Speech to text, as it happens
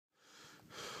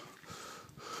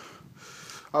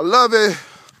I love it.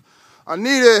 I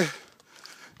need it.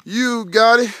 You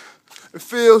got it. It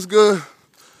feels good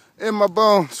in my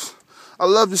bones. I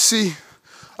love the sea.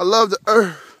 I love the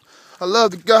earth. I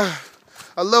love the God.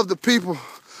 I love the people.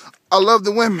 I love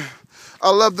the women. I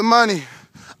love the money.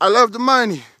 I love the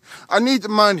money. I need the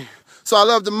money. So I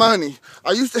love the money.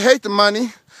 I used to hate the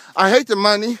money. I hate the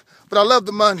money, but I love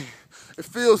the money. It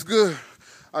feels good.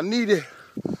 I need it.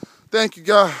 Thank you,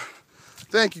 God.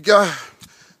 Thank you, God.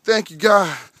 Thank you,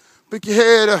 God. Pick your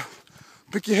head up.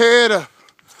 Pick your head up.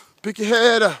 Pick your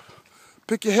head up.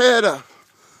 Pick your head up.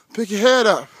 Pick your head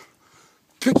up.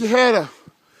 Pick your head up.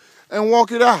 And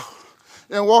walk it out.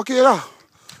 And walk it out.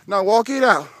 Now walk it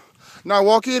out. Now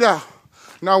walk it out.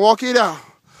 Now walk it out.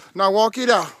 Now walk it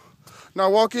out. Now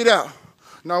walk it out.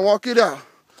 Now walk it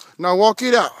out. Now walk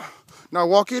it out. Now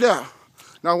walk it out.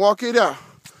 Now walk it out.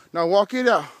 Now walk it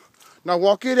out. Now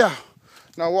walk it out.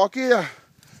 Now walk it out.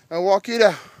 Now walk it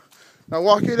out. Now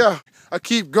walk it out. I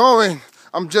keep going.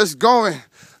 I'm just going.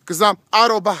 Cause I'm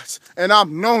Autobots and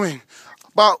I'm knowing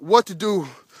about what to do.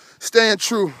 Staying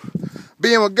true.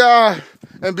 Being with God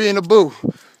and being a boo.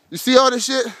 You see all this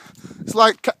shit? It's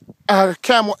like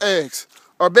camel eggs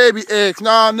or baby eggs.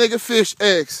 Nah, nigga, fish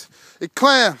eggs. It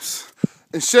clams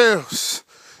and shells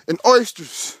and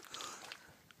oysters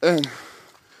and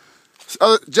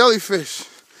other jellyfish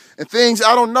and things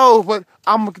I don't know, but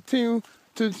I'm gonna continue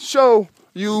to show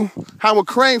you how a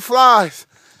crane flies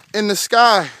in the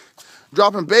sky,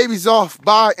 dropping babies off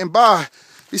by and by.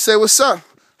 He say, what's up?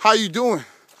 How you doing?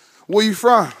 Where you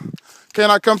from? Can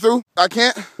I come through? I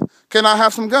can't. Can I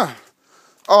have some gum?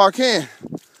 Oh, I can.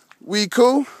 We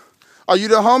cool? Are you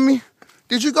the homie?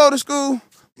 Did you go to school?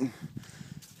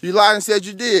 You lied and said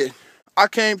you did. I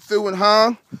came through and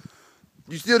hung.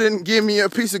 You still didn't give me a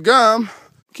piece of gum.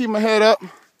 Keep my head up.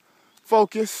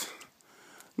 Focus.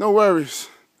 No worries.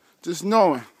 Just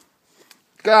knowing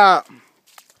God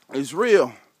is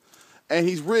real. And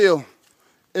he's real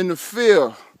in the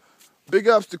field. Big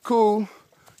ups to Cool.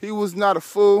 He was not a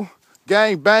fool.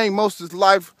 Gang bang most of his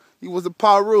life. He was a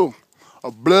Paru.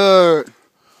 A blood.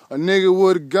 A nigga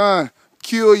with a gun.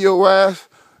 Kill your ass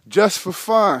just for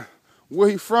fun. Where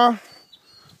he from?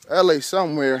 LA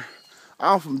somewhere.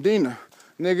 I'm from Dina.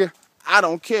 Nigga, I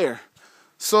don't care.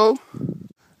 So,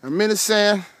 I'm in the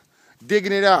sand,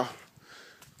 digging it out.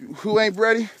 Who ain't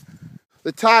ready?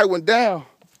 The tide went down.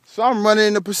 So I'm running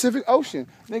in the Pacific Ocean.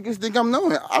 Niggas think I'm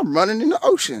knowing. I'm running in the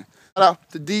ocean. Shout out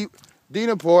to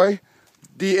Dina boy,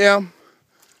 DM,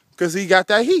 because he got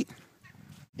that heat.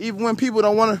 Even when people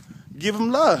don't want to give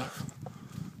him love,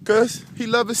 because he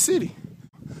love his city.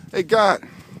 Hey, God,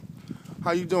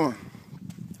 how you doing?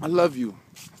 I love you.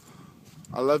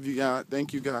 I love you, God.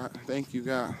 Thank you, God. Thank you,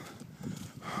 God.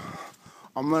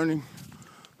 I'm learning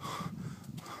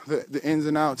the ins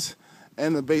and outs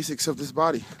and the basics of this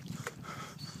body.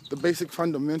 The basic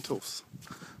fundamentals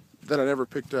that I never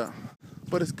picked up.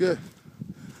 But it's good.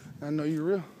 I know you're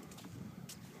real.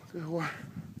 Good work.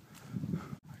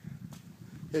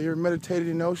 Yeah, you're meditated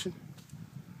in the ocean?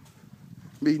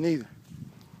 Me neither.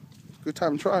 Good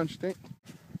time to try, don't you think?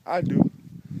 I do.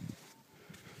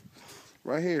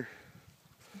 Right here.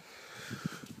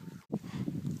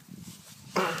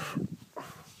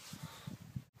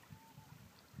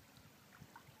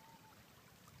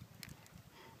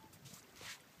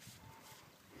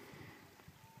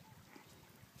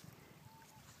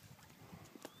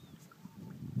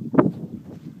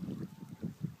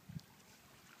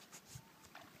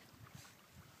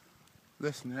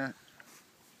 Listen to that.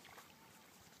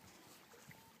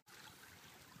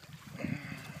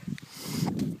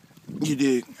 You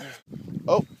dig.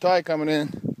 Oh, tide coming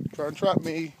in. Trying to trap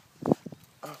me.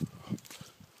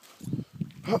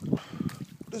 What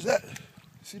is that?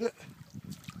 See that?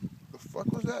 The fuck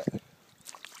was that?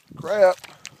 Crab.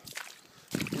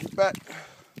 Get it back.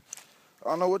 I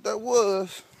don't know what that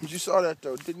was. But you saw that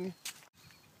though, didn't you?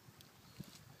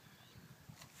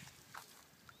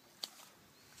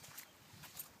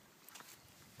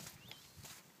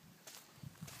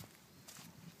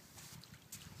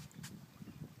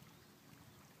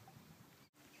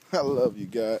 I love you,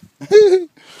 God.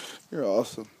 You're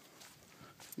awesome.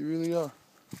 You really are.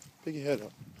 Pick your head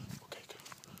up. Okay,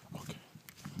 good. Okay.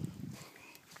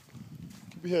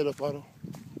 Keep your head up, Otto.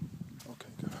 Okay,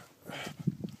 good.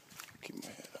 Keep my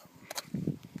head up.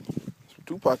 That's what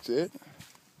Tupac said.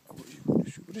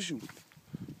 What is you?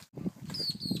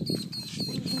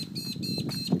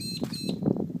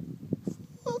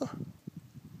 Okay.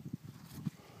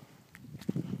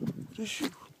 What is you?